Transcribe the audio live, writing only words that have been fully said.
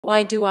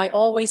Why do I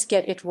always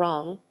get it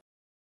wrong?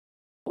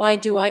 Why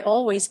do I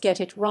always get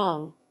it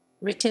wrong?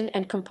 Written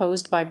and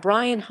composed by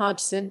Brian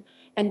Hodgson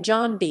and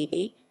John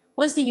Beeby,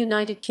 was the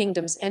United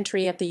Kingdom's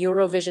entry at the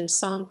Eurovision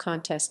Song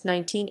Contest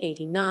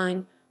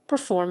 1989,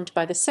 performed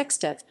by the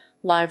Sextet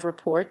live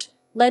report,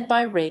 led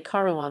by Ray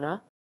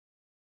Caruana.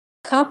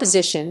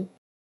 Composition.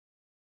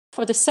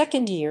 For the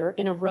second year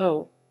in a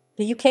row,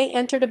 the UK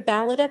entered a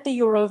ballot at the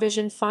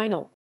Eurovision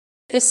final.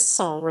 This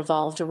song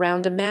revolved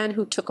around a man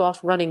who took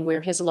off running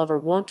where his lover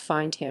won't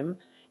find him,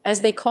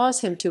 as they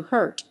cause him to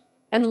hurt,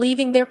 and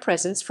leaving their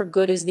presence for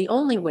good is the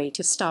only way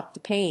to stop the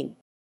pain.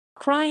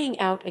 Crying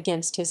out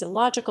against his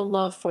illogical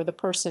love for the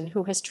person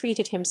who has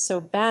treated him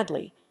so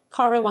badly,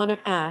 Caruana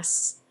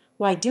asks,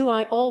 "Why do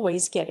I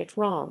always get it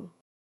wrong?"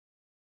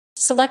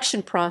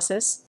 Selection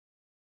process.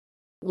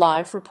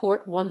 Live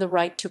Report won the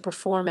right to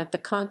perform at the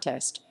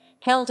contest,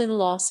 held in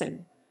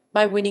Lawson,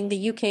 by winning the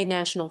UK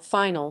national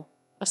final,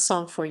 A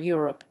Song for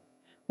Europe,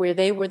 where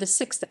they were the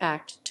sixth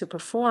act to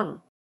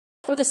perform.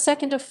 For the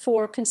second of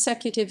 4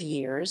 consecutive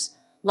years,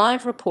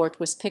 Live Report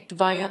was picked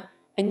via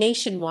a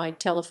nationwide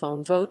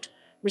telephone vote,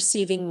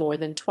 receiving more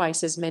than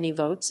twice as many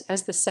votes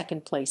as the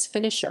second-place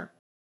finisher.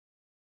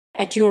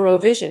 At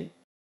Eurovision.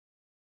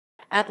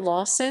 At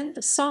Lawson,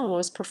 the song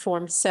was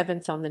performed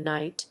 7th on the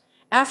night,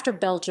 after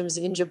Belgium's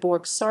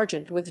Ingeborg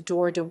Sargent with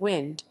Door de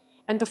Wind,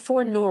 and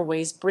before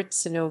Norway's Britt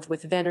Synnøve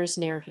with Venners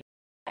Nærhed.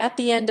 At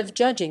the end of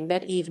judging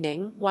that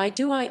evening, Why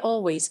Do I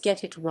Always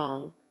Get It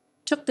Wrong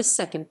took the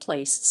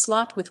second-place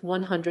slot with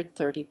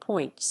 130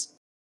 points.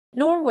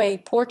 Norway,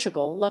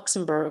 Portugal,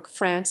 Luxembourg,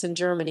 France, and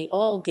Germany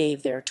all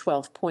gave their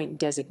 12-point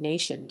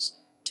designations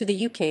to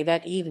the UK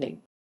that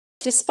evening.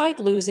 Despite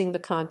losing the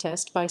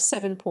contest by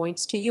 7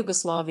 points to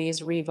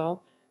Yugoslavia's Revo,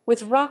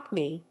 with Rock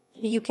Me,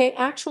 the UK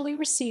actually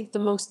received the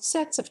most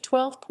sets of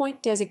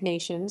 12-point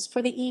designations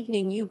for the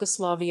evening.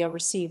 Yugoslavia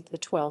received the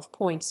 12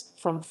 points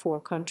from 4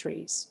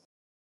 countries.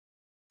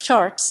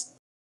 Charts.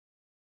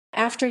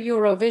 After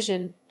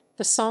Eurovision,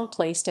 the song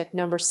placed at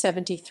number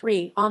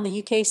 73 on the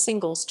UK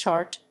singles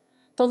chart,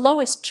 the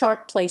lowest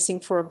chart placing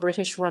for a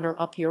British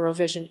runner-up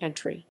Eurovision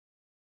entry.